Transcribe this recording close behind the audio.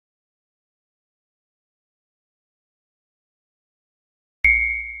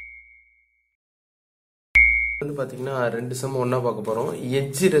வந்து பாத்தீங்கன்னா ரெண்டு சம் ஒண்ணா பார்க்க போறோம்.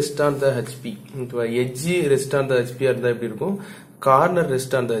 Edge rest on the HP. Edge rest on the HP இருந்தா எப்படி இருக்கும், corner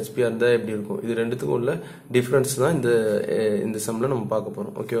rest on the HP இருந்தா எப்படி இருக்கும், இது ரெண்டுத்துக்கும் உள்ள டிஃபரன்ஸ் தான் இந்த சம்ல நம்ம பார்க்க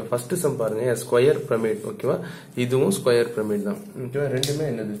போறோம். ஓகேவா. ஃபர்ஸ்ட் சம் பாருங்க, ஸ்கொயர் பிரமிட். ஓகேவா, இதுவும் ஸ்கொயர் பிரமிட் தான். ஓகேவா, ரெண்டுமே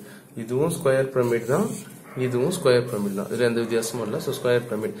என்னது, இதுவும் ஸ்கொயர் பிரமிட் தான், இதுவும் ஸ்கொயர் பிரமிட் தான். இதுல எந்த வித்தியாசமும் இல்ல. So square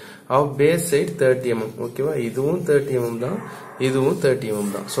pyramid of base side 30 mm. ஓகேவா, இதுவும் 30 mm தான், இதுவும் 30 mm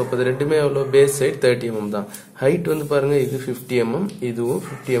தான். சோ அப்ப இது ரெண்டுமே எவ்வளவு, பேஸ் சைடு 30 mm தான். ஹைட் வந்து பாருங்க, இது 50 mm, இதுவும்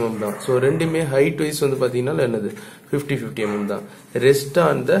 50 mm தான். சோ ரெண்டுமே ஹைட் வைஸ் வந்து பாத்தீங்கன்னா என்னது 50 mm தான். ரெஸ்ட்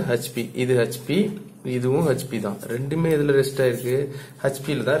ஆன் த ஹெச்பி, இது ஹெச்பி, இதுவும் ஹெச்பி தான். ரெண்டுமே இதுல ரெஸ்ட் ஆயிருக்கு,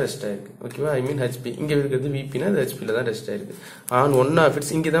 ஹெச்பில தான் ரெஸ்ட் ஆயிருக்கு. ஓகேவா, ஐ மீன் ஹெச்பி. இங்க இருக்கிறது விபினா இது ஹெச்பில தான் ரெஸ்ட் ஆயிருக்கு. ஆன் ஒன் ஆஃப்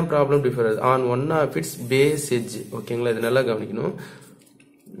இட்ஸ், இங்க தான் ப்ராப்ளம் டிஃபர் ஆகுது. On one of it's base edge. ஓகேங்களா, இது நல்லா கவனிக்கணும்,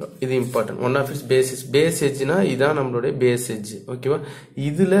 இது important. One of it's base, base எட்ஜ்னா இதான் நம்மளுடைய பேஸ் எட்ஜ். ஓகேவா,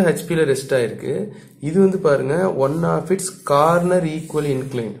 இதுல ஹெச்பில ரெஸ்ட் ஆயிருக்கு. இது வந்து பாருங்க one of it's corner equal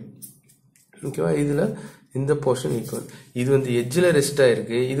incline. ஓகேவா, இதுல இந்த போர்ஷன் ஈக்குவல், இது வந்து எட்ஜ்ல ரெஸ்ட்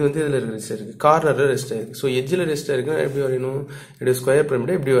ஆயிருக்கு, இது வந்து இதுல ரெஸ்ட் ஆயிருக்கு, கார்னர்ல ரெஸ்ட் ஆயிருக்கு. சோ எட்ஜ்ல ரெஸ்ட் ஆயிருக்குன்னா எப்படி வரையணும், இது ஸ்கொயர்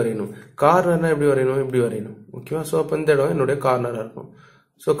பிரமிட் எப்படி வரையணும், கார்னர்னா எப்படி வரையணும், இப்படி வரையணும். ஓகேவா, சோ அப்ப இந்த இடம் என்னுடைய கார்னரா இருக்கும்.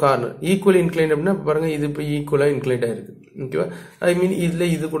 சோ கார்னர் ஈக்குவல் இன்க்ளைன் அப்படின்னா பாருங்க, இது இப்போ ஈக்குவலா இன்க்ளைன் ஆயிருக்கு. ஓகேவா, ஐ மீன் இதுல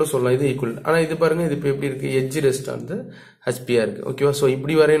இது கூட சொல்லலாம், இது ஈக்குவல். ஆனா இது பாருங்க, இது இப்போ எப்படி இருக்கு, எட்ஜ் ரெஸ்ட் ஆனது ஹெச்பியா இருக்கு. ஓகேவா, சோ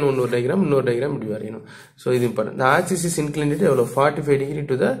இப்படி வரையணும் இன்னொரு டயக்ராம், இன்னொரு டயக்ராம் இப்படி வரையணும். சோ இது இம்பார்ட்டன்ட். ஆக்சிஸ் இஸ் இன்க்ளைன்ட் எவ்வளவு, 45 டிகிரி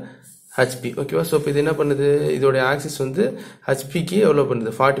டு த ஹெச்பி. ஓகேவா, சோ இப்போ இது என்ன பண்ணுது, இதோட ஆக்சிஸ் வந்து ஹெச்பிக்கு எவ்வளவு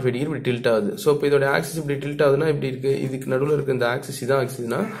பண்ணுது, 45 டிகிரி இப்படி டில்ட் ஆகுது. சோ இப்போ இதோட ஆக்சிஸ் இப்படி டில்ட் ஆகுதுன்னா இப்படி இருக்கு, இதுக்கு நடுவில் இருக்க இந்த ஆக்சிஸ் இதான்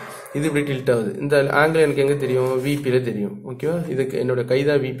ஆக்சிஸ்னா இது இப்படி டில்ட் ஆகுது. இந்த ஆங்கிள் எனக்கு எங்க தெரியும், விபில தெரியும். ஓகேவா, இதுக்கு என்னோட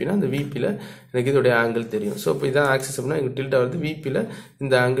கைதா விபினா இந்த விபில எனக்கு இதோட ஆங்கிள் தெரியும். சோ இப்போ இதான் ஆக்சிஸ் அப்படின்னா எனக்கு டில்ட் ஆகுது, விபில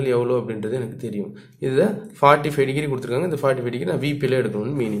இந்த ஆங்கிள் எவ்வளவு அப்படின்றது எனக்கு தெரியும். இதுல 45 டிகிரி கொடுத்துருக்காங்க, இந்த 45 டிகிரி நான் விபில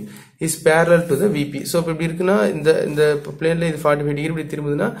எடுக்கணும்னு meaning. Is parallel to the VP. So இப்போ இப்படி இருக்குன்னா இந்த பிளேன்ல இது 45 டிகிரி இப்படி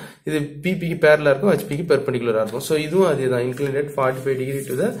திரும்புதுன்னா இது பிபிக்கு பேரலா இருக்கும், ஹெச்பிக்கு பெர்பெண்டிகுலரா இருக்கும். சோ இதுவும் அதேதான், inclined 45 degree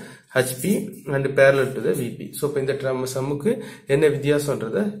to the HP and parallel to the VP. So இப்போ இந்த சம்முக்கு என்ன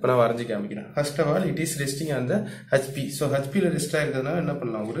வித்தியாசம்ன்றதை இப்ப நான் வரைஞ்சு காமிக்கிறேன். First of all it is resting on the HP. So ஹெச்பில rest ஆயிருக்கிறதுனால என்ன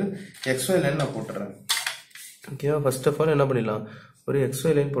பண்ணலாம், ஒரு XY லைன் நான் போட்டுறேன். ஓகேவா, ஃபர்ஸ்ட் ஆஃப் ஆல் என்ன பண்ணிடலாம், ஒரு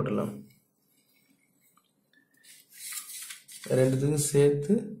XY லைன் போட்டுடலாம். ரெண்டுத்துக்கும்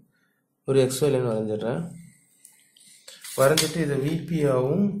சேர்த்து ஒரு XY லைன் வரைஞ்சிடுறேன். வரைஞ்சிட்டு இதை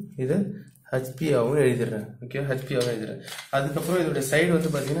விபியாவும் இதை ஹெச்பியாவும் எழுதிடுறேன். ஓகே, ஹெச்பியாவும் எழுதிடுறேன். அதுக்கப்புறம் இதோட சைடு வந்து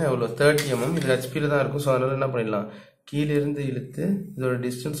பாத்தீங்கன்னா எவ்வளவு, 30 mm. இது ஹெச்பில தான் இருக்கும். ஸோ அதனால என்ன பண்ணிடலாம், கீழே இருந்து இழுத்து இதோட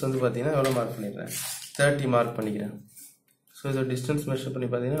டிஸ்டன்ஸ் வந்து பாத்தீங்கன்னா எவ்வளவு மார்க் பண்ணிடுறேன், 30 மார்க் பண்ணிக்கிறேன். ஸோ இதோட டிஸ்டன்ஸ் மெஷர் பண்ணி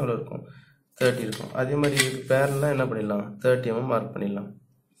பாத்தீங்கன்னா எவ்வளவு இருக்கும், 30 இருக்கும். அதே மாதிரி இதுக்கு பேரலா என்ன பண்ணிடலாம், 30 mm மார்க் பண்ணிடலாம்.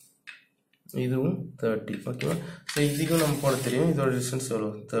 இதுவும் 30. ஓகேவா, ஸோ இதுக்கும் நம்ம போட தெரியும், இதோட டிஸ்டன்ஸ்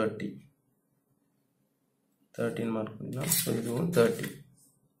எவ்வளவு, 13 மார்க் பண்ணிடலாம். ஸோ இதுவும் 30.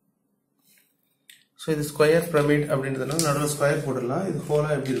 ஸோ இது ஸ்கொயர் பிரமிட் அப்படின்றதுனால நடுவில் ஸ்கொயர் போட்டுடலாம். இது ஹோலா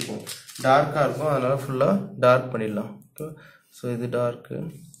எப்படி இருக்கும், டார்க்காக இருக்கும், அதனால ஃபுல்லாக டார்க் பண்ணிடலாம். ஓகே, ஸோ இது டார்க்கு,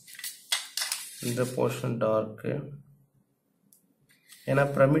 இந்த போர்ஷன் டார்க்கு, ஏன்னா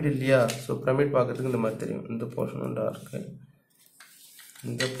பிரமிட் இல்லையா. ஸோ பிரமிட் பார்க்கறதுக்கு இந்த மாதிரி தெரியும். இந்த போர்ஷனும் டார்க்கு,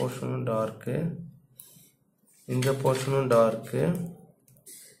 இந்த போர்ஷனும் டார்க்கு, இந்த போர்ஷனும் டார்க்கு,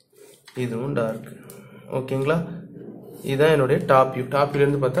 இதுவும் டார்க்கு. ஓகேங்களா, இதுதான் என்னுடைய டாப் வியூ. டாப் வியூல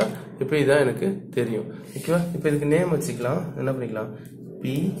இருந்து பார்த்தா இப்போ இதான் எனக்கு தெரியும். ஓகேவா, இப்போ இதுக்கு நேம் வச்சுக்கலாம். என்ன பண்ணிக்கலாம்,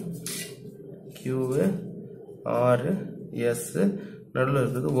 P Q R S, நடுவில்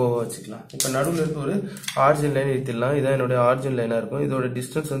இருக்கிறது ஓவா வச்சுக்கலாம். இப்போ நடுவில் இருக்க ஒரு ஆரிஜின் லைன் எடுத்துடலாம். இதான் என்னுடைய ஆரிஜின் லைனா இருக்கும். இதோட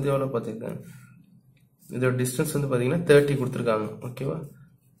டிஸ்டன்ஸ் வந்து எவ்வளவு பார்த்துருக்கேன், இதோட டிஸ்டன்ஸ் வந்து பாத்தீங்கன்னா 30 கொடுத்துருக்காங்க. ஓகேவா,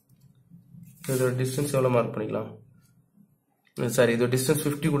 இதோட டிஸ்டன்ஸ் எவ்வளவு மார்க் பண்ணிக்கலாம், சாரி இதோட டிஸ்டன்ஸ்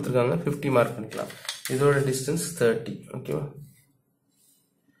 50 கொடுத்துருக்காங்க, 50 மார்க் பண்ணிக்கலாம். இதோட டிஸ்டன்ஸ் 30. ஓகேவா,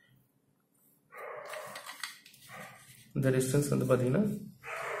 இந்த டிஸ்டன்ஸ் வந்து பாத்தீங்கன்னா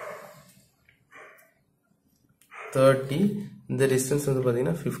 30, இந்த டிஸ்டன்ஸ் வந்து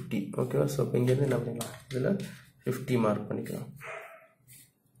பாத்தீங்கன்னா 50. ஓகேவா, சோ இங்க இருந்து என்ன பண்ணிக்கலாம், இதுல 50 மார்க் பண்ணிக்கலாம்.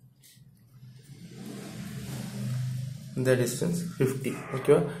 இந்த டிஸ்டன்ஸ் 50.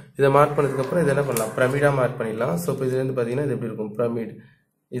 ஓகேவா, இதை மார்க் பண்ணதுக்கு அப்புறம் இதை என்ன பண்ணலாம், பிரமிடா மார்க் பண்ணிடலாம். சோ இப்போ இதுல இருந்து பாத்தீங்கன்னா இது எப்படி இருக்கும், பிரமிட்.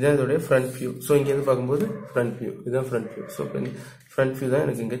 இதான் இதோட ஃப்ரண்ட் வியூ. ஸோ இங்க இருந்து பார்க்கும்போது ஃப்ரண்ட் வியூ, இதுதான் front view. So front view தான்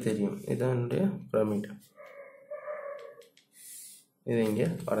எனக்கு இங்க தெரியும். இதுதான் என்னுடைய பிரமிட். இதை இங்க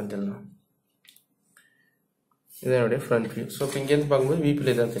வரைஞ்சிடலாம். இதான் என்னுடைய ஃப்ரண்ட் வியூ. ஸோ இப்போ இங்க இருந்து பார்க்கும்போது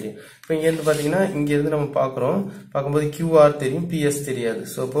விபில தான் தெரியும். இப்போ இங்க இருந்து பாத்தீங்கன்னா இங்க இருந்து நம்ம பார்க்கும்போது QR தெரியும், PS தெரியாது.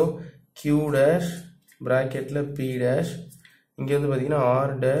 ஸோ இப்போ Q' பிராக்கெட்ல P', இங்க வந்து பாத்தீங்கன்னா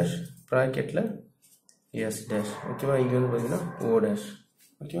R' பிராக்கெட்ல S'. ஓகேவா, இங்க வந்து பாத்தீங்கன்னா O'.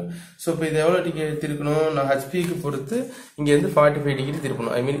 ஓகே. ஸோ இப்போ இது எவ்வளோ டிகிரி திருப்பணும், நான் ஹெச்பிக்கு பொறுத்து இங்கேருந்து 45 டிகிரி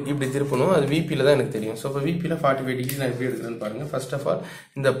திருப்பணும். ஐ மீன் இப்படி திருப்பணும், அது விபியில் தான் எனக்கு தெரியும். ஸோ இப்போ விபியில் 45 டிகிரி நான் எப்படி எடுக்கிறேன்னு பாருங்க. ஃபர்ஸ்ட் ஆஃப் ஆல்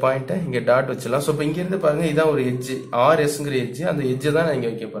இந்த பாயிண்ட்டை இங்கே டாட் வச்சிடலாம். ஸோ இப்போ இங்கேருந்து பாருங்க, இதான் ஒரு எட்ஜ், ஆர்எஸ்ங்கிற எட்ஜ், அந்த எட்ஜை தான் நான்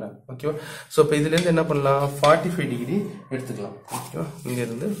இங்கே வைக்க போகிறேன். ஓகேவா. ஸோ இப்போ இதுலேருந்து என்ன பண்ணலாம், 45 டிகிரி எடுத்துக்கலாம். ஓகேவா.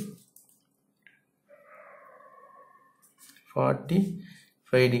 இங்கேருந்து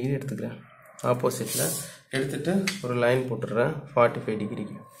 45 டிகிரி எடுத்துக்கிறேன். ஆப்போசிட்டில் எடுத்துட்டு ஒரு லைன் போட்டுடுறேன் 45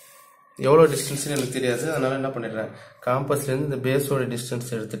 டிகிரிக்கு. எவ்வளோ டிஸ்டன்ஸ்னு எனக்கு தெரியாது, அதனால என்ன பண்ணிடுறேன், காம்பஸ்லேருந்து இந்த பேஸோட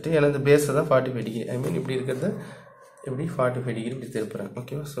டிஸ்டன்ஸ் எடுத்துட்டு, ஏன்னா இந்த பேஸை தான் 45 டிகிரி, ஐ மீன் இப்படி இருக்கிறத இப்படி 45 டிகிரி இப்படி திருப்புறேன்.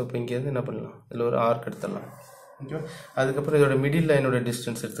 ஓகேவா. ஸோ இப்போ இங்கேருந்து என்ன பண்ணலாம், இதில் ஒரு ஆர்க் எடுத்துடலாம். ஓகேவா. அதுக்கப்புறம் இதோட மிடில் லைனோட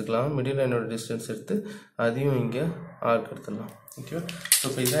டிஸ்டன்ஸ் எடுத்துக்கலாம். மிடில் லைனோட டிஸ்டன்ஸ் எடுத்து அதையும் இங்கே ஆர்க் எடுத்துடலாம். ஓகேவா. ஸோ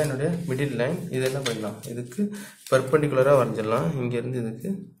இப்போ இதான் என்னுடைய மிடில் லைன். இது என்ன பண்ணலாம், இதுக்கு பர்பண்டிகுலராக வரைஞ்சிடலாம். இங்கேருந்து இதுக்கு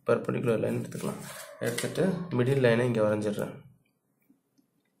பர்பண்டிகுலர் லைன் எடுத்துக்கலாம். எடுத்துட்டு மிடில் லைனை இங்கே வரைஞ்சிடுறேன்.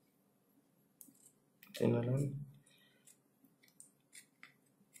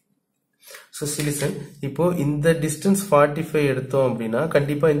 ஸோ சிலிசன் இப்போ இந்த டிஸ்டன்ஸ் 45 எடுத்தோம் அப்படின்னா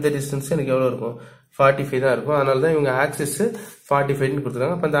கண்டிப்பாக இந்த டிஸ்டன்ஸ் எனக்கு எவ்வளோ இருக்கும், 45 தான் இருக்கும். அதனால தான் இவங்க ஆக்சிஸ் 45ன்னு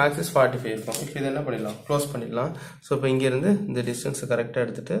கொடுத்துருக்காங்க. அப்போ இந்த ஆக்சிஸ் 45 இருக்கும். இப்போ இதை என்ன பண்ணிடலாம், க்ளோஸ் பண்ணிடலாம். ஸோ இப்போ இங்கேருந்து இந்த டிஸ்டன்ஸை கரெக்டாக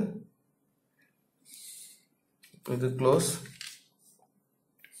எடுத்துட்டு இது க்ளோஸ்,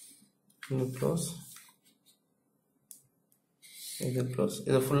 இது க்ளோஸ், இது க்ளோஸ்,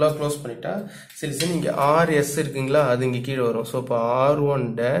 இதை ஃபுல்லாக க்ளோஸ் பண்ணிட்டா சிலிசன் இங்கே ஆர்எஸ் இருக்குங்களா, அது இங்கே கீழே வரும். ஸோ இப்போ R1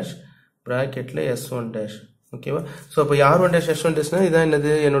 டேஷ் ப்ராக்கெட்டில் S1 டேஷ். ஓகேவா. ஸோ அப்போ R1 டேஷ் S1 டேஷ்னா இதான்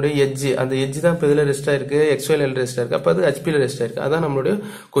என்னது, என்னுடைய எட்ஜ். அந்த எட்ஜ் தான் இப்போ இதில் ரெஸ்ட் ஆயிருக்கு, XYL ரெஸ்ட் ஆயிருக்கு. அப்போ அது ஹெச்பியில் ரெஸ்ட் ஆயிருக்கு. அதான் நம்மளுடைய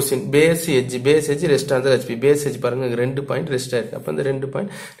கொஸ்டின். பேஸ் எட்ஜ் ரெஸ்ட் ஆனது ஹெச்பி. பேஸ் எட்ஜ் பாருங்க, 2 பாயிண்ட் ரெஸ்ட் ஆயிருக்கு. அப்போ இந்த 2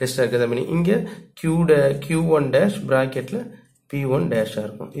 பாயிண்ட் ரெஸ்ட் ஆயிருக்கு. அதே மாதிரி இங்கே Q1 டேஷ் ப்ராக்கெட்டில் P1 டேஷாக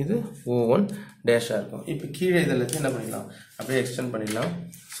இருக்கும், இது O1 டேஷாக இருக்கும். இப்போ கீழே இதில் என்ன பண்ணிடலாம், அப்படியே எக்ஸ்டெண்ட் பண்ணிடலாம்.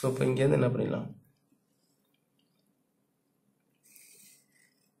 ஸோ இப்போ இங்கேருந்து என்ன பண்ணிடலாம்,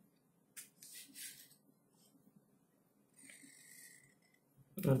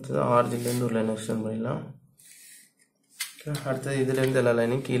 அடுத்தது ஆரிஜின்லேருந்து ஒரு லைன் எக்ஸ்டெண்ட் பண்ணிடலாம். அடுத்தது இதுலேருந்து எல்லா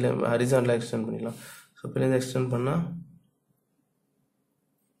லைனையும் கீழே ஹரிசான்டலாக எக்ஸ்டெண்ட் பண்ணிடலாம். ஸோ இப்போ இதில் எக்ஸ்டெண்ட் பண்ணால்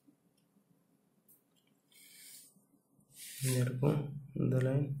இங்கே இருக்கும் இந்த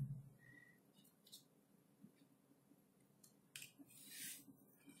லைன்,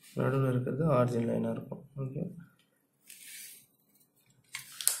 நடுவில் இருக்கிறது ஆரிஜின் லைனாக இருக்கும். ஓகே.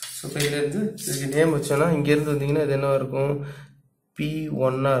 ஸோ இப்போ இதுலேருந்து இதுக்கு நேம் வச்சோன்னா இங்கேருந்து வந்தீங்கன்னா இது என்ன இருக்கும்,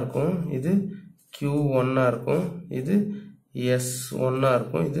 P1 இருக்கும், இது Q1 இருக்கும், இது S1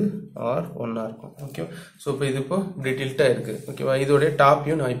 இருக்கும், இது R1 இருக்கும். ஓகே. ஸோ இப்போ இது இப்போ இப்படி டில்ட்டாக இருக்கு. ஓகேவா. இதோடைய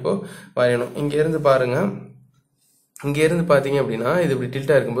டாப்பையும் நான் இப்போ வரையணும். இங்கேருந்து பாருங்க, இங்கேருந்து பார்த்தீங்க அப்படின்னா இது இப்படி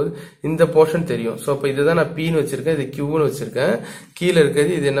டில்ட்டாக இருக்கும்போது இந்த போர்ஷன் தெரியும். ஸோ இப்போ இதுதான் நான் Pன்னு வச்சிருக்கேன், இது Qன்னு வச்சிருக்கேன், கீழே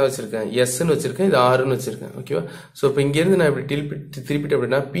இருக்கிறது இது என்ன வச்சிருக்கேன், Sன்னு வச்சிருக்கேன், இது Rன்னு வச்சிருக்கேன். ஓகேவா. ஸோ இப்போ இங்கேருந்து நான் இப்படி திருப்பிட்டு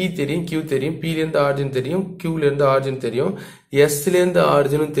அப்படின்னா P தெரியும், Q தெரியும், Pலேருந்து ஆரிஜின் தெரியும், Qலேருந்து ஆரிஜின் தெரியும், Sலேருந்து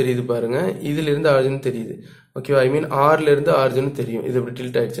ஆரிஜினும் தெரியுது பாருங்க, இதுலேருந்து ஆரிஜினும் தெரியுது. ஓகேவா. ஐ மீன் ஆர்லேருந்து ஆரிஜினும் தெரியும். இது இப்படி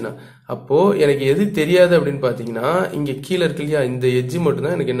டில்ட் ஆயிடுச்சுன்னா அப்போ எனக்கு எது தெரியாது அப்படின்னு பார்த்தீங்கன்னா இங்கே கீழே இருக்கு இல்லையா, இந்த எட்ஜ் மட்டும்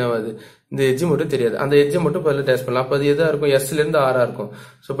தான் எனக்கு என்ன ஆகுது, இந்த எட்ஜ் மட்டும் தெரியாது. அந்த எட்ஜை மட்டும் பதில் டேஷ் பண்ணலாம். அப்போ அது எதா இருக்கும், Sலேருந்து ஆரா இருக்கும்.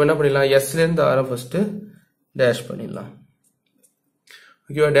 ஸோ இப்போ என்ன பண்ணிடலாம், Sலேருந்து ஆரை ஃபர்ஸ்ட் டேஷ் பண்ணிடலாம்.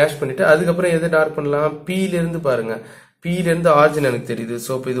 ஓகேவா. டேஷ் பண்ணிட்டு அதுக்கப்புறம் எதை டார்க் பண்ணலாம், Pலேருந்து பாருங்க, Pலேருந்து ஆரிஜின் எனக்கு தெரியுது.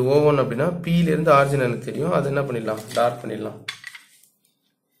 ஸோ இப்போ இது O1 அப்படின்னா Pலேருந்து ஆரிஜின் எனக்கு தெரியும், அது என்ன பண்ணிடலாம், டார்க் பண்ணிடலாம்.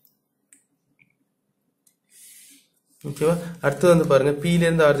 ஓகேவா. அடுத்து வந்து பாருங்க,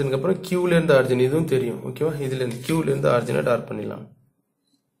 Pலேருந்து ஆரிஜினுக்கு அப்புறம் Qலேருந்து ஆரிஜின் இதுவும் தெரியும். ஓகேவா. இதுலேருந்து Qலேருந்து ஆரிஜினை டார்க் பண்ணிடலாம்.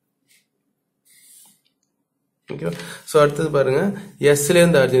 ஓகேவா. ஸோ அடுத்தது பாருங்க,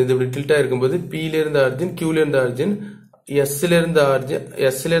 Sலேருந்து ஆரிஜின் இது இப்படி டில்ட்டா இருக்கும்போது Pலேருந்து ஆரிஜின், Qலேருந்து ஆரிஜின், Sலேருந்து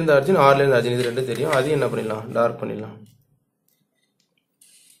ஆரிஜின், Rலேருந்து ஆரிஜின் இது ரெண்டும் தெரியும். அதையும் என்ன பண்ணிடலாம், டார்க் பண்ணிடலாம்.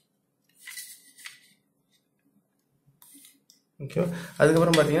 ஓகே.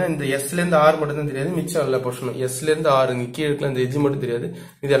 அதுக்கப்புறம் பார்த்தீங்கன்னா இந்த Sலேருந்து R மட்டும் தான் தெரியாது, மிச்சம் எல்லா போர்ஷனும் Sலேருந்து R இங்கே கீழே இருக்கலாம், இந்த எட்ஜ் மட்டும் தெரியாது,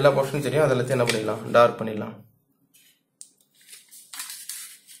 இது எல்லா போர்ஷனும் தெரியும். அதெல்லாத்தையும் என்ன பண்ணிடலாம், டார்க் பண்ணிடலாம்.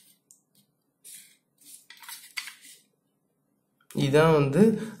 இதான் வந்து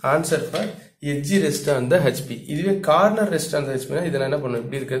answer for edge rest on the HP. இதுவே கார்னர் ரெஸ்ட் ஆன் த ஹெச்பினா இதை நான் என்ன பண்ணுவேன்,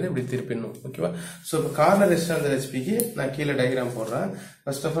 இப்படி இருக்கிறது இப்படி திருப்பிடணும். ஓகேவா. ஸோ இப்போ கார்னர் ரெஸ்ட் ஆன் த ஹெச்பிக்கு நான் கீழே டயக்ராம் போடுறேன்.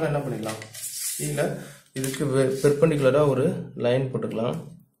 ஃபர்ஸ்ட் ஆஃப் ஆல் என்ன பண்ணிடலாம், கீழே இதுக்கு பெர்பெண்டிகுலராக ஒரு லைன் போட்டுக்கலாம்.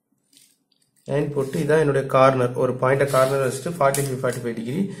 லைன் போட்டு இதான் என்னுடைய கார்னர், ஒரு பாயிண்ட்டை கார்னர் வச்சுட்டு 45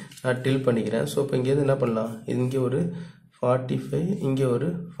 டிகிரி நான் டில் பண்ணிக்கிறேன். ஸோ இப்போ இங்கேருந்து என்ன பண்ணலாம், இங்கே ஒரு 45, இங்கே ஒரு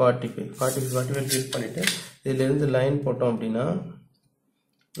 45 டில் பண்ணிவிட்டு இதிலேருந்து லைன் போட்டோம் அப்படின்னா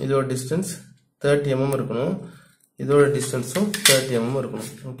இதோட டிஸ்டன்ஸ் 30 mm இருக்கணும். இதோட டிஸ்டன்ஸும் 30 mm இருக்கணும்.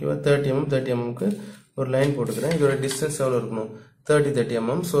 ஓகேவா? 30 mm 30 mmக்கு ஒரு லைன் போட்டுக்கிறேன். இதோட டிஸ்டன்ஸ் எவ்வளோ இருக்கணும்? 30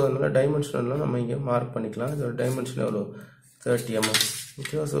 mm. ஸோ அதனால டைமென்ஷனெல்லாம் நம்ம இங்கே மார்க் பண்ணிக்கலாம். இதோட டைமென்ஷன் எவ்வளோ? 30 mm.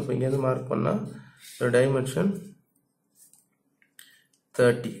 ஓகேவா? ஸோ இப்போ இங்கேருந்து மார்க் பண்ணால் இதோட டைமென்ஷன்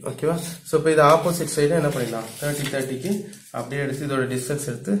 30. ஓகேவா? ஸோ இப்போ இது ஆப்போசிட் சைடு என்ன பண்ணிடலாம்? 30க்கு அப்படியே எடுத்து இதோட டிஸ்டன்ஸ்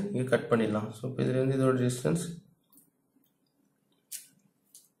எடுத்து இங்கே கட் பண்ணிடலாம். ஸோ இப்போ இதுலேருந்து இதோட டிஸ்டன்ஸ்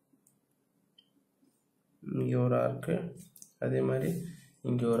இங்கே ஒரு ஆர்க்கு, அதே மாதிரி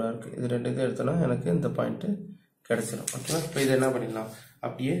இங்கே ஒரு ஆர்க்கு, இது ரெண்டுக்கும் எடுத்தோன்னா எனக்கு இந்த பாயிண்ட்டு கிடச்சிடும். ஓகேவா? இப்போ இதை என்ன பண்ணிடலாம்?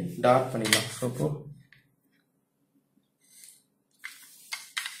 அப்படியே டார்க் பண்ணிடலாம். ஸோ இப்போ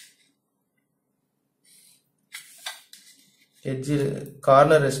எட்ஜ்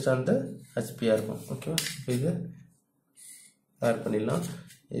கார்னர் ரெஸ்ட் அந்த ஹெச்பியாக இருக்கும். ஓகேவா? இப்போ இது டார்க் பண்ணிடலாம்.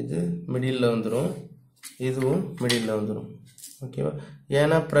 இது மிடில் வந்துடும், இதுவும் மிடில் வந்துடும். ஓகேவா?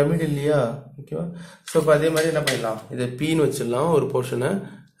 ஏன்னா பிரமிட் இல்லையா? ஓகேவா? ஸோ இப்போ அதே மாதிரி என்ன பண்ணிடலாம்? இதை பீன்னு வச்சிடலாம். ஒரு போர்ஷனை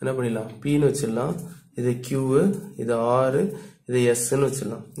என்ன பண்ணிடலாம்? பீன்னு வச்சிடலாம். இது கியூவு, இது ஆறு, இது எஸ்ன்னு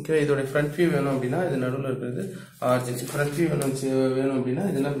வச்சிடலாம். ஓகேவா? இதோட ஃப்ரண்ட் வியூ வேணும் அப்படின்னா இது நடுவில் இருக்கிறது ஆர்ஜின். ஃப்ரண்ட் வியூ வேணும் அப்படின்னா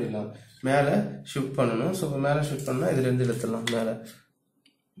இது என்ன பண்ணிடலாம்? மேலே ஷிஃப்ட் பண்ணணும். ஸோ இப்போ மேலே ஷிஃப்ட் பண்ணால் இதுலேருந்து எடுத்துடலாம்.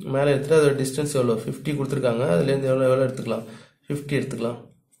 மேலே எடுத்துட்டு அதோட டிஸ்டன்ஸ் எவ்வளோ? 50 கொடுத்துருக்காங்க. அதுலேருந்து எவ்வளோ எடுத்துக்கலாம்? 50 எடுத்துக்கலாம்.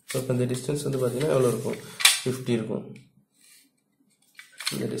 ஸோ இப்போ இந்த டிஸ்டன்ஸ் வந்து பார்த்தீங்கன்னா எவ்வளோ இருக்கும்? 50 இருக்கும்.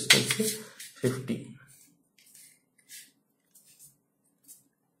 இந்த டிஸ்டன்ஸ் 50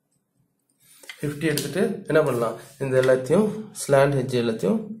 எடுத்துட்டு என்ன பண்ணலாம்? இந்த எல்லாத்தையும் ஸ்லாண்ட் ஹெட்ஜ்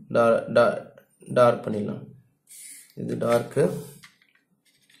எல்லாத்தையும் டார்க் பண்ணிடலாம். இது டார்க்கு,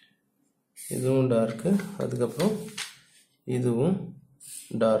 இதுவும் டார்க்கு, அதுக்கப்புறம் இதுவும்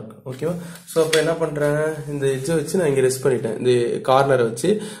டார்க். ஓகேவா? ஸோ அப்போ என்ன பண்ணுறேன்? இந்த எட்ஜை வச்சு நான் இங்கே ரெஸ்ட் பண்ணிட்டேன், இந்த கார்னரை வச்சு.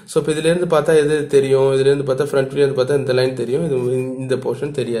 ஸோ இப்போ இதுலேருந்து பார்த்தா எது தெரியும்? இதுலேருந்து பார்த்தா ஃப்ரண்ட் வியூலேருந்து பார்த்தா இந்த லைன் தெரியும், இது இந்த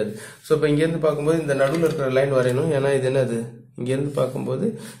போர்ஷன் தெரியாது. ஸோ இப்போ இங்கேருந்து பார்க்கும்போது இந்த நடுவில் இருக்கிற லைன் வரையணும். ஏன்னா இது என்னது? இங்கேருந்து பார்க்கும்போது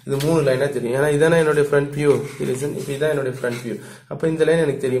இது 3 லைனாக தெரியும். ஏன்னா இதானே என்னுடைய ஃப்ரண்ட் வியூ. இப்போ இதான் என்னுடைய ஃப்ரண்ட் வியூ. அப்போ இந்த லைன்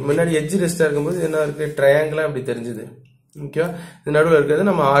எனக்கு தெரியும். முன்னாடி எட்ஜ் ரெஸ்ட்டாக இருக்கும்போது என்ன இருக்குது? ட்ரையாங்கிளாக அப்படி தெரிஞ்சுது. ஓகேவா? இந்த நடுவில் இருக்கிறது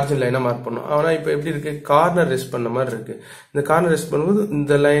நம்ம ஆர்ஜின் லைனாக மார்க் பண்ணோம். ஆனால் இப்போ எப்படி இருக்கு? கார்னர் ரெஸ்ட் பண்ண மாதிரி இருக்கு. இந்த கார்னர் ரெஸ்ட் பண்ணும்போது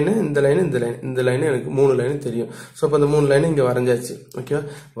இந்த லைனு, இந்த லைனு, இந்த லைனு எனக்கு 3 லைனு தெரியும். ஸோ அப்போ அந்த 3 லைனு இங்கே வரைஞ்சாச்சு. ஓகேவா?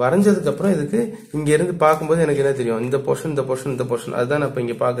 வரைஞ்சதுக்கு அப்புறம் இதுக்கு இங்க இருந்து பார்க்கும்போது எனக்கு என்ன தெரியும்? இந்த போர்ஷன், இந்த போர்ஷன், இந்த போர்ஷன். அதுதான் நான் இப்போ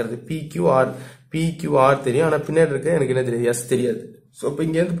இங்கே பார்க்கறது. PQR தெரியும். ஆனால் பின்னாடி இருக்க எனக்கு என்ன தெரியாது? எஸ் தெரியாது. ஸோ இப்போ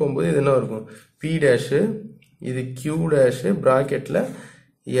இங்கேருந்து போகும்போது இது என்ன இருக்கும்? P டேஷு, இது Q டேஷு, ப்ராக்கெட்டில்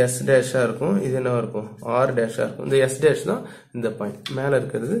எஸ் டேஷாக இருக்கும். இது என்ன இருக்கும்? ஆர் டேஷாக இருக்கும். இந்த எஸ் டேஷ் தான் இந்த பாயிண்ட். மேலே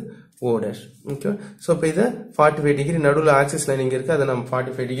இருக்கிறது ஓ டேஷ். ஓகே? ஸோ இப்போ இதை 45 டிகிரி நடுவில் ஆக்சிஸ் லைன் இங்கே இருக்குது. அதை நம்ம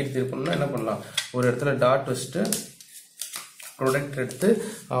 45 டிகிரி திருப்பணும்னா என்ன பண்ணலாம்? ஒரு இடத்துல டாட் வச்சுட்டு ப்ரொடக்ட் எடுத்து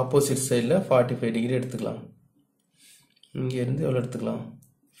ஆப்போசிட் சைடில் 45 டிகிரி எடுத்துக்கலாம். இங்கேருந்து எவ்வளோ எடுத்துக்கலாம்?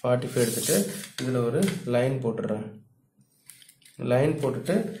 45 எடுத்துட்டு இதில் ஒரு லைன் போட்டுடுறேன். லைன்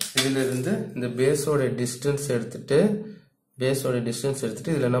போட்டுட்டு இதிலிருந்து இந்த பேஸோட டிஸ்டன்ஸ் எடுத்துட்டு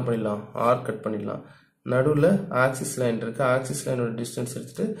இதில் என்ன பண்ணிடலாம்? ஆர் கட் பண்ணிடலாம். நடுவில் ஆக்சிஸ் லைன் இருக்குது. ஆக்சிஸ் லைனோட டிஸ்டன்ஸ்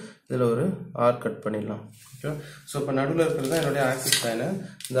எடுத்துட்டு இதில் ஒரு ஆர் கட் பண்ணிடலாம். ஓகே? ஸோ இப்போ நடுவில் இருக்கிறது தான் என்னுடைய ஆக்சிஸ் லைனு.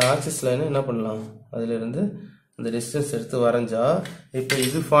 இந்த ஆக்சிஸ் லைனை என்ன பண்ணலாம்? அதிலிருந்து இந்த டிஸ்டன்ஸ் எடுத்து வரைஞ்சா இப்போ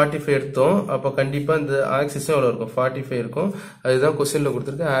இது 45 எடுத்தோம். அப்போ கண்டிப்பாக இந்த ஆக்சிஸும் எவ்வளோ இருக்கும்? 45 இருக்கும். அதுதான் கொஸ்டினில்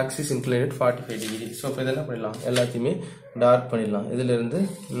கொடுத்துருக்கு. Axis இன்க்ளைனட் 45 degree. ஸோ இப்போ இதை என்ன பண்ணிடலாம்? எல்லாத்தையுமே டார்க் பண்ணிடலாம். இதிலிருந்து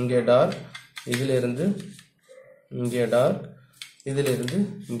இங்கே டார்க், இதிலிருந்து இங்கே டார்க், இதிலிருந்து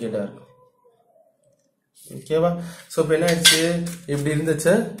இங்கே டார்க். ஓகேவா? ஸோ இப்போ என்ன ஆயிடுச்சு? இப்படி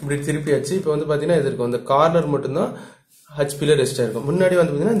இருந்துச்சு, இப்படி திருப்பியாச்சு. இப்போ வந்து பார்த்தீங்கன்னா இது இருக்கும். இந்த கார்னர் மட்டும்தான் ஹெச்பியில் ரெஸ்ட் ஆயிருக்கும். முன்னாடி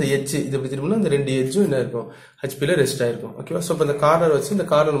வந்து பார்த்தீங்கன்னா இந்த எட்ஜ் இது இப்படி திரும்பினா இந்த 2 எட்ஜும் என்ன இருக்கும்? ஹெச்பியில் ரெஸ்ட் ஆயிருக்கும். ஓகேவா? ஸோ இப்போ இந்த கார்னர் வச்சு இந்த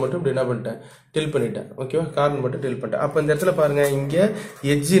கார்னர் மட்டும் இப்படி என்ன பண்ணிட்டேன்? டில் பண்ணிட்டேன். ஓகேவா? கார்னர் மட்டும் டில் பண்ணிட்டேன். அப்போ இந்த இடத்துல பாருங்க, இங்கே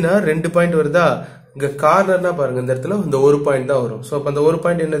எட்ஜினா 2 பாயிண்ட் வருதா? இங்க கார்னர்னா பாருங்க, இந்த இடத்துல இந்த ஒரு பாயிண்ட் தான் வரும். ஸோ அப்போ அந்த ஒரு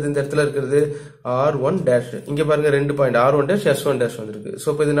பாயிண்ட் என்னது? இந்த இடத்துல இருக்கிறது R1 டேஷ். இங்க பாருங்க 2 point R1 dash S1 dash வந்துருக்கு. ஸோ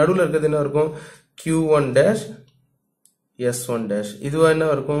இப்போ இது நடுவில் இருக்கிறது என்ன இருக்கும்? Q1 dash S1 dash. இதுவா என்ன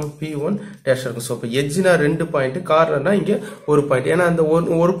இருக்கும்? P1 டேஷ் இருக்கும். ஸோ இப்போ எட்ஜ்னா 2 பாயிண்ட், கார்னர்னா இங்க ஒரு பாயிண்ட். ஏன்னா அந்த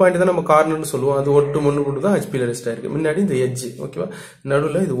ஒரு பாயிண்ட் தான் நம்ம கார்னர்னு சொல்லுவோம். அது ஒட்டு முன்னு கொண்டு தான் ஹெச்பியில் ரெஸ்ட் ஆயிருக்கு. முன்னாடி இந்த எட்ஜ். ஓகேவா?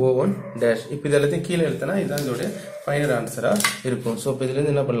 நடுவில் இது O1 டேஷ். இப்போ இது எல்லாத்தையும் கீழே எழுத்தனா இதுதான் இதோட ஃபைனல் ஆன்சரா இருக்கும். ஸோ இப்போ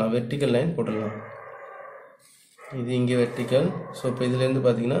இதுலேருந்து என்ன பண்ணலாம்? வெர்டிக்கல் லைன் போட்டுடலாம். இது இங்கே வெர்டிக்கல். ஸோ இப்போ இதுலேருந்து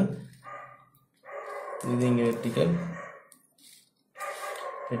பார்த்தீங்கன்னா இது இங்கே வெர்டிக்கல்,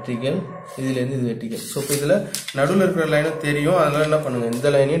 இதுலேருந்து இது வெர்டிக்கல். ஸோ இப்போ இதில் நடுவில் இருக்கிற லைனும் தெரியும். அதனால என்ன பண்ணுங்க? இந்த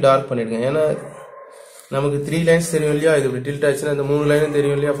லைனையும் டார்க் பண்ணிடுங்க. ஏன்னா நமக்கு 3 லைன்ஸ் தெரியும் இல்லையா? இது இப்படி டில்ட் ஆச்சுன்னா இந்த 3 லைனும்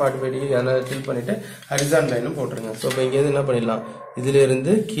தெரியும் இல்லையா? 45 டிகிரி. அதனால டில்ட் பண்ணிட்டு ஹரிசான் லைனும் போட்டுருங்க. ஸோ இப்போ இங்கேருந்து என்ன பண்ணிடலாம்? இதுல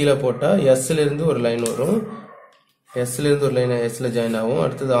இருந்து கீழே போட்டால் எஸ்ல இருந்து ஒரு லைன் வரும். எஸ்ல இருந்து ஒரு லைன் எஸ்ல ஜாயின் ஆகும்,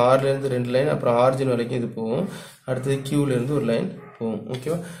 அடுத்தது ஆர்ல இருந்து 2 லைன், அப்புறம் ஆர்ஜின் வரைக்கும் இது போகும், அடுத்தது கியூல இருந்து ஒரு லைன் போகும்.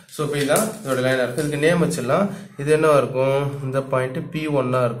 ஓகேவா? ஸோ இப்போ இதான் இதோட லைனா இருக்கும். இதுக்கு நேம் வச்சிடலாம். இது என்ன இருக்கும்? இந்த பாயிண்ட்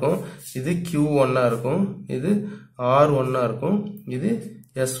P1 இருக்கும், இது Q1 இருக்கும், இது R1 இருக்கும், இது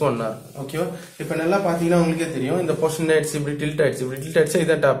S1 இருக்கும். ஓகேவா? இப்போ நல்லா பாத்தீங்கன்னா உங்களுக்கே தெரியும், இந்த போர்ஷன் ஆயிடுச்சு, இப்படி டில்ட் ஆயிடுச்சு,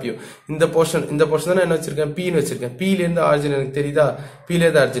 இதான் டாப் வியூ. இந்த போர்ஷன் தான் என்ன வச்சிருக்கேன்? P ன்னு வச்சிருக்கேன். P ல இருந்து ஆரிஜின் எனக்கு தெரியுதா? P ல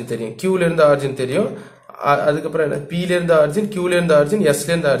இருந்து ஆரிஜின் தெரியும், Q ல இருந்து ஆரிஜின் தெரியும், அதுக்கப்புறம் என்ன? P ல இருந்து ஆரிஜின், Q ல இருந்து ஆரிஜின், S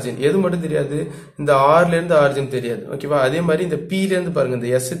ல இருந்து ஆரிஜின். எது மட்டும் தெரியாது? இந்த R ல இருந்து ஆரிஜின் தெரியாது. ஓகேவா? அதே மாதிரி இந்த P ல இருந்து பாருங்க, இந்த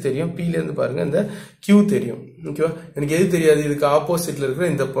S தெரியும், P ல இருந்து பாருங்க இந்த Q தெரியும். ஓகேவா? எனக்கு எது தெரியாது? இதுக்கு ஆப்போசிட்ல இருக்கிற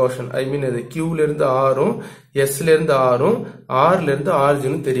இந்த போர்ஷன், ஐ மீன் இது Q ல இருந்து ஆரும், S ல இருந்து ஆரும், R ல இருந்து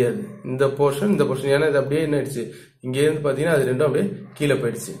ஆரிஜினும் தெரியாது. இந்த போர்ஷன் ஏன்னா இது அப்படியே என்ன ஆயிடுச்சு, இங்க இருந்து பாத்தீங்கன்னா அது ரெண்டும் அப்படியே கீழே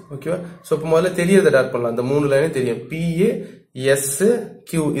போயிடுச்சு. ஓகேவா? சோ இப்ப முதல்ல தெரியறத டாட் பண்ணலாம். இந்த 3 லைனே தெரியும், PA S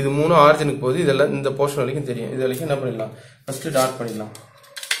Q, இது 3 ஆரிஜினுக்கு போகுது, இதெல்லாம் இந்த போர்ஷன் வரைக்கும் தெரியும். இது வரைக்கும் என்ன பண்ணிடலாம்? ஃபர்ஸ்ட் டாட் பண்ணிடலாம்.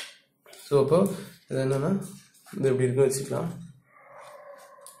 சோ இப்போ இது என்னன்னா இது எப்படி இருக்குன்னு வச்சுக்கலாம்.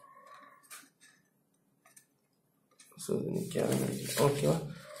 சோ இது நிக்காம, ஓகேவா?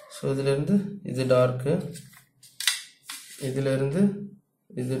 சோ இதுல இருந்து இது டார்க், இதுல இருந்து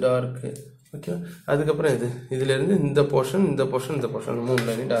இது டார்க். ஓகே, அதுக்கப்புறம் இதுல இருந்து இந்த போர்ஷன் 3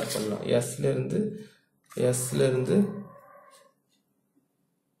 லைன் டார்க் பண்ணலாம். எஸ்ல இருந்து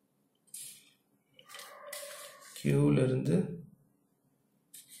கியூல இருந்து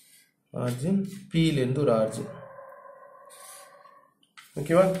ஆர்ஜின், பி ல இருந்து ஒரு ஆர்ஜின்.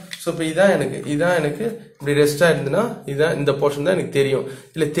 ஓகேவா? சோ இப்போ இதான் எனக்கு இப்படி ரெஸ்டா இருந்துன்னா இதான் இந்த போர்ஷன் தான் எனக்கு தெரியும்.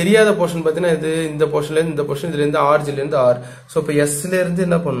 இல்ல தெரியாத போர்ஷன் பாத்தீங்கன்னா இது இந்த போர்ஷன்ல இருந்து இந்த போர்ஷன், இதுல இருந்து ஆர்ஜின்ல இருந்து ஆர். சோ இப்போ எஸ்ல இருந்து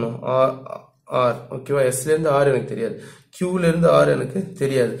என்ன பண்ணும்? ஆர். ஓகேவா? எஸ்ல இருந்து ஆர் எனக்கு தெரியாது, கியூல இருந்து ஆர் எனக்கு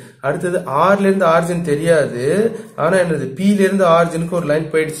தெரியாது, அடுத்தது ஆர்ல இருந்து ஆர்ஜின் தெரியாது, ஆனா என்னது பி ல இருந்து ஆர்ஜினுக்கு ஒரு லைன்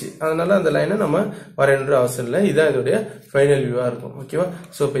போயிடுச்சு, அதனால அந்த லைனை நம்ம வரையணுன்ற அவசியம் இல்லை. இதான் இதோடைய ஃபைனல் வியூவா இருக்கும். ஓகேவா?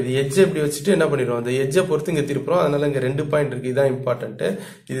 சோ இப்போ இது எட்ஜ் எப்படி வச்சுட்டு என்ன பண்ணிடுவோம், அந்த எட்ஜை பொறுத்து இங்க திருப்புறோம், அதனால இங்க 2 பாயிண்ட் இருக்கு, இதுதான் இம்பார்ட்டன்ட்.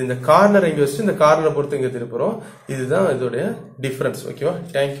 இது இந்த கார்னர் இங்க வச்சுட்டு இந்த கார்னரை பொறுத்து இங்க திருப்புறோம், இதுதான் இதோடைய டிஃபரன்ஸ். ஓகேவா?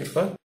 Thank you for